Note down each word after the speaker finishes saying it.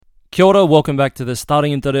Kia ora, welcome back to the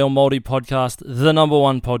Starting in Te Reo Māori podcast, the number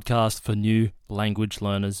one podcast for new language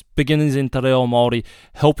learners, beginners in Te Reo Māori,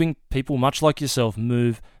 helping people much like yourself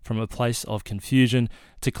move from a place of confusion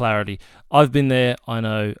to clarity. I've been there. I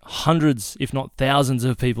know hundreds, if not thousands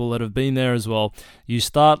of people that have been there as well. You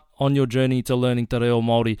start on your journey to learning Te Reo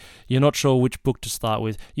Māori, you're not sure which book to start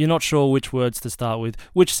with, you're not sure which words to start with,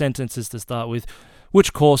 which sentences to start with,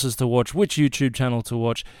 which courses to watch, which YouTube channel to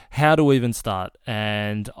watch, how to even start.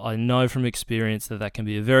 And I know from experience that can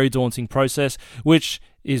be a very daunting process, which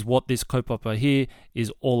is what this kaupapa here is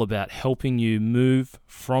all about, helping you move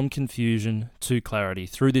from confusion to clarity.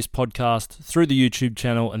 Through this podcast, through the YouTube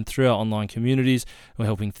channel, and through our online communities, we're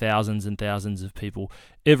helping thousands and thousands of people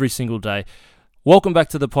every single day. Welcome back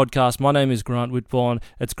to the podcast. My name is Grant Whitbourne.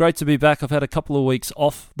 It's great to be back. I've had a couple of weeks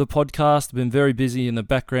off the podcast. Been very busy in the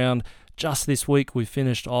background. Just this week, we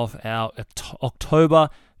finished off our October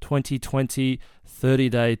 2020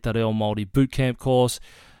 30-day Te Reo Māori bootcamp course.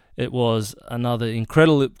 It was another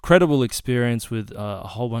incredible experience with a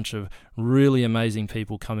whole bunch of really amazing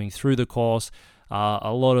people coming through the course.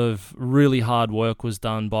 A lot of really hard work was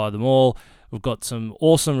done by them all. We've got some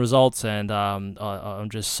awesome results, and I'm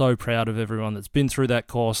just so proud of everyone that's been through that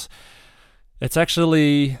course. It's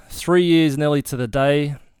actually 3 years nearly to the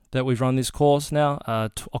day that we've run this course now.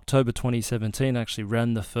 October 2017 actually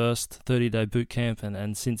ran the first 30-day bootcamp,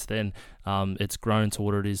 and since then it's grown to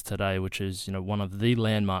what it is today, which is one of the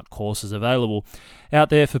landmark courses available out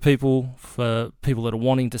there for people that are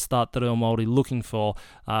wanting to start Te Reo Māori, looking for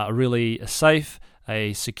a really safe,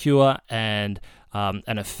 a secure, and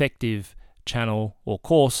an effective channel or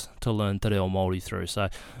course to learn Te Reo Māori through. So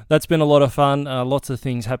that's been a lot of fun. Lots of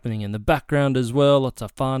things happening in the background as well. Lots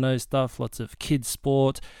of whānau stuff, lots of kids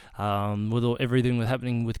sport. With everything that's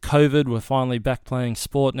happening with COVID, we're finally back playing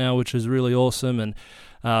sport now, which is really awesome.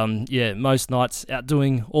 And most nights out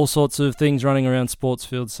doing all sorts of things, running around sports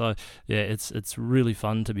fields. So yeah, it's really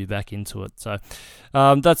fun to be back into it. So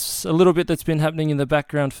that's a little bit that's been happening in the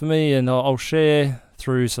background for me, and I'll share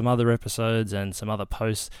through some other episodes and some other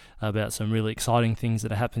posts about some really exciting things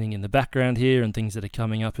that are happening in the background here and things that are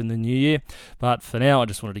coming up in the new year. But for now, I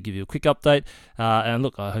just wanted to give you a quick update. And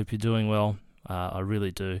look, I hope you're doing well. I really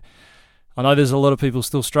do. I know there's a lot of people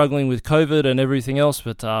still struggling with COVID and everything else,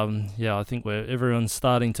 but I think everyone's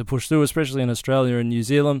starting to push through, especially in Australia and New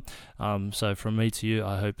Zealand. So from me to you,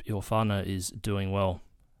 I hope your whānau is doing well.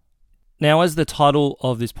 Now, as the title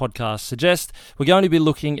of this podcast suggests, we're going to be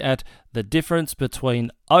looking at the difference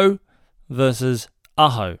between o versus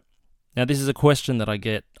aho. Now, this is a question that I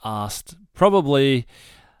get asked probably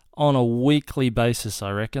on a weekly basis,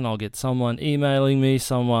 I reckon. I'll get someone emailing me,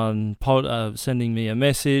 someone sending me a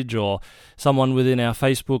message, or someone within our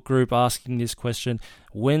Facebook group asking this question: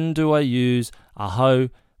 when do I use aho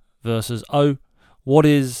versus o? What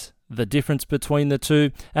is the difference between the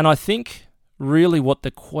two? And I think really what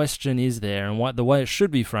the question is there, and the way it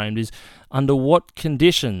should be framed, is under what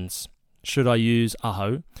conditions should I use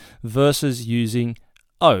aho versus using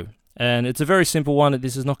o? And it's a very simple one.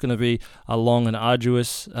 This is not going to be a long and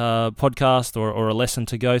arduous podcast or a lesson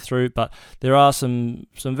to go through, but there are some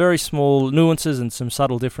very small nuances and some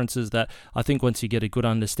subtle differences that I think once you get a good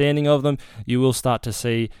understanding of them, you will start to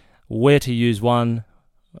see where to use one,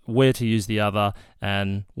 where to use the other,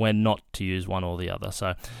 and when not to use one or the other.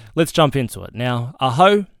 So let's jump into it. Now,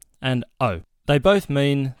 aho and o, they both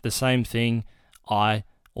mean the same thing, I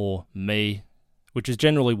or me, which is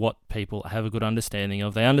generally what people have a good understanding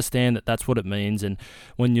of. They understand that that's what it means, and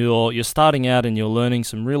when you're starting out and you're learning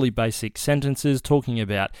some really basic sentences, talking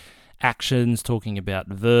about actions, talking about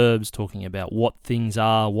verbs, talking about what things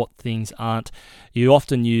are, what things aren't, you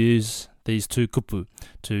often use these two kupu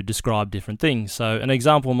to describe different things. So an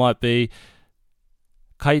example might be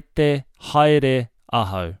kaite haere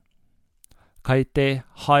aho, kaite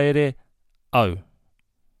haere o.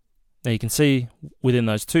 Now you can see within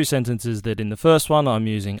those two sentences that in the first one I'm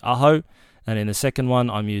using aho, and in the second one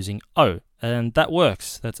I'm using o, and that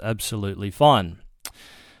works. That's absolutely fine.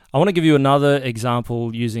 I want to give you another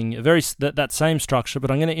example using that same structure,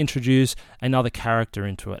 but I'm going to introduce another character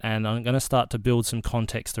into it, and I'm going to start to build some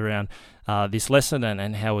context around this lesson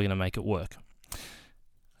and how we're going to make it work.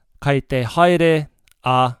 Kaite haere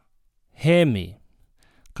a he mi.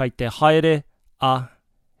 Kaite haere a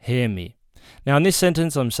he mi. Now in this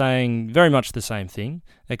sentence I'm saying very much the same thing,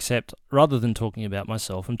 except rather than talking about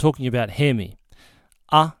myself, I'm talking about he mi.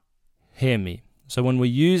 A he mi. So when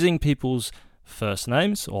we're using people's first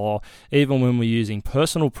names, or even when we're using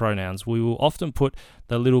personal pronouns, we will often put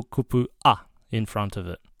the little kupu a in front of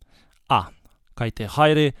it. A. Kaite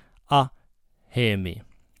haere a he mi.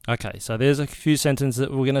 Okay, so there's a few sentences that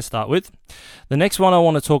we're going to start with. The next one I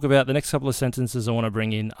want to talk about, the next couple of sentences I want to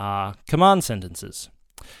bring in are command sentences.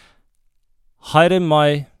 Haere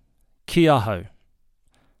mai ki aho.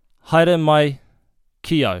 Haere mai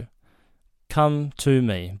ki o. Come to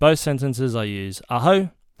me. Both sentences I use aho,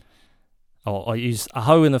 or I use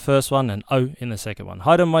aho in the first one and o in the second one.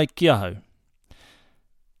 Haere mai ki aho.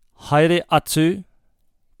 Haere atu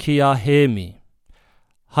ki a he mi.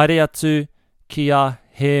 Haere atu ki a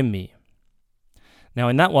he mi. Now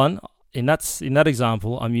in that one, in that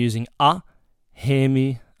example, I'm using a, he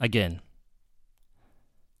mi again.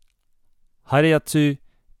 Haere atu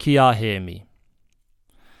ki a he mi.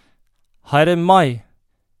 Haere mai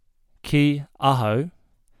ki aho.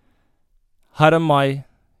 Haere mai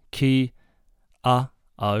ki a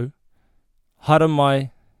o. Haere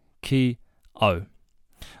mai ki o.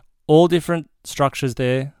 All different structures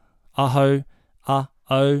there. Aho, a,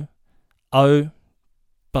 o,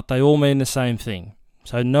 but they all mean the same thing.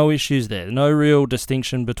 So no issues there. No real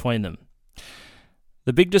distinction between them.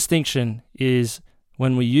 The big distinction is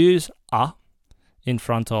when we use a in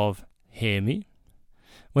front of he mi.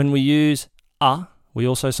 When we use a, we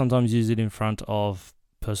also sometimes use it in front of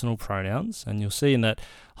personal pronouns. And you'll see in that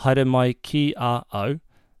haere mai ki a o,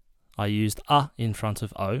 I used a in front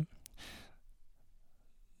of o.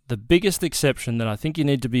 The biggest exception that I think you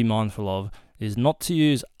need to be mindful of is not to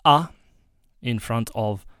use a in front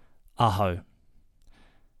of aho.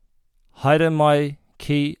 Haere mai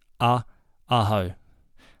ki a aho.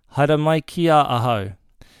 Haere mai ki a aho.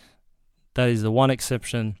 That is the one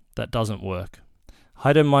exception that doesn't work.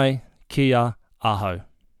 Haere mai ki a aho.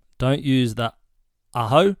 Don't use the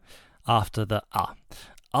aho after the a.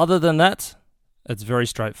 Other than that, it's very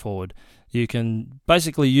straightforward. You can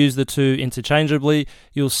basically use the two interchangeably.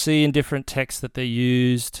 You'll see in different texts that they're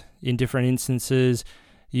used in different instances.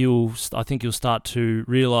 I think you'll start to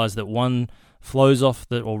realize that one flows off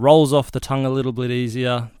or rolls off the tongue a little bit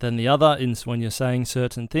easier than the other when you're saying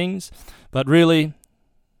certain things. But really,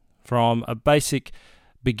 from a basic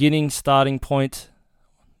beginning starting point,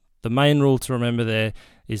 the main rule to remember there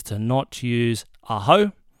is to not use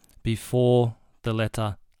aho before the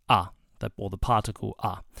letter a, or the particle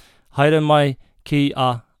a. Haere mai ki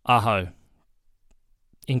a aho.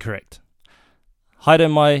 Incorrect. Haere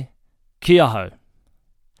mai ki aho.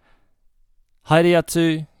 Haere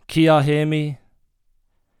atu ki a he mi.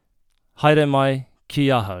 Haere mai ki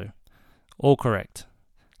aho. All correct.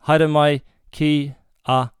 Haere mai ki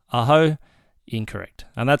a aho. Incorrect.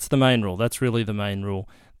 And that's the main rule. That's really the main rule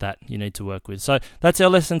that you need to work with. So that's our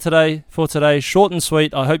lesson for today. Short and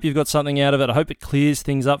sweet. I hope you've got something out of it. I hope it clears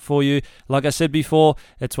things up for you. Like I said before,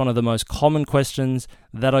 it's one of the most common questions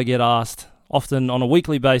that I get asked, often on a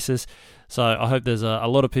weekly basis. So I hope there's a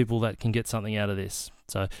lot of people that can get something out of this.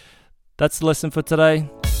 So that's the lesson for today.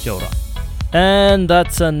 Kia ora. And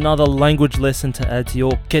that's another language lesson to add to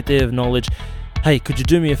your kete of knowledge. Hey, could you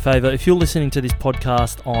do me a favor? If you're listening to this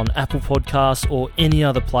podcast on Apple Podcasts or any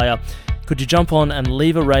other player, could you jump on and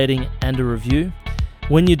leave a rating and a review?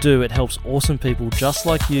 When you do, it helps awesome people just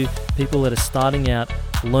like you, people that are starting out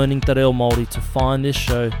learning Te Reo Māori, to find this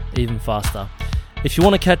show even faster. If you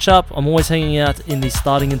want to catch up, I'm always hanging out in the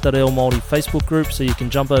Starting in Te Reo Māori Facebook group, so you can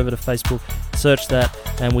jump over to Facebook, search that,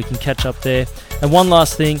 and we can catch up there. And one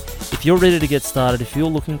last thing, if you're ready to get started, if you're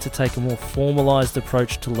looking to take a more formalised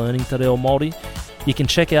approach to learning Te Reo Māori, you can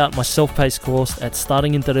check out my self-paced course at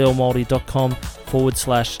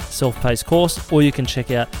startingintereomaori.com/self-paced course, or you can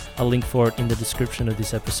check out a link for it in the description of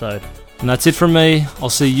this episode. And that's it from me.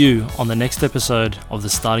 I'll see you on the next episode of the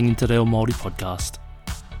Starting in Te Reo Māori podcast.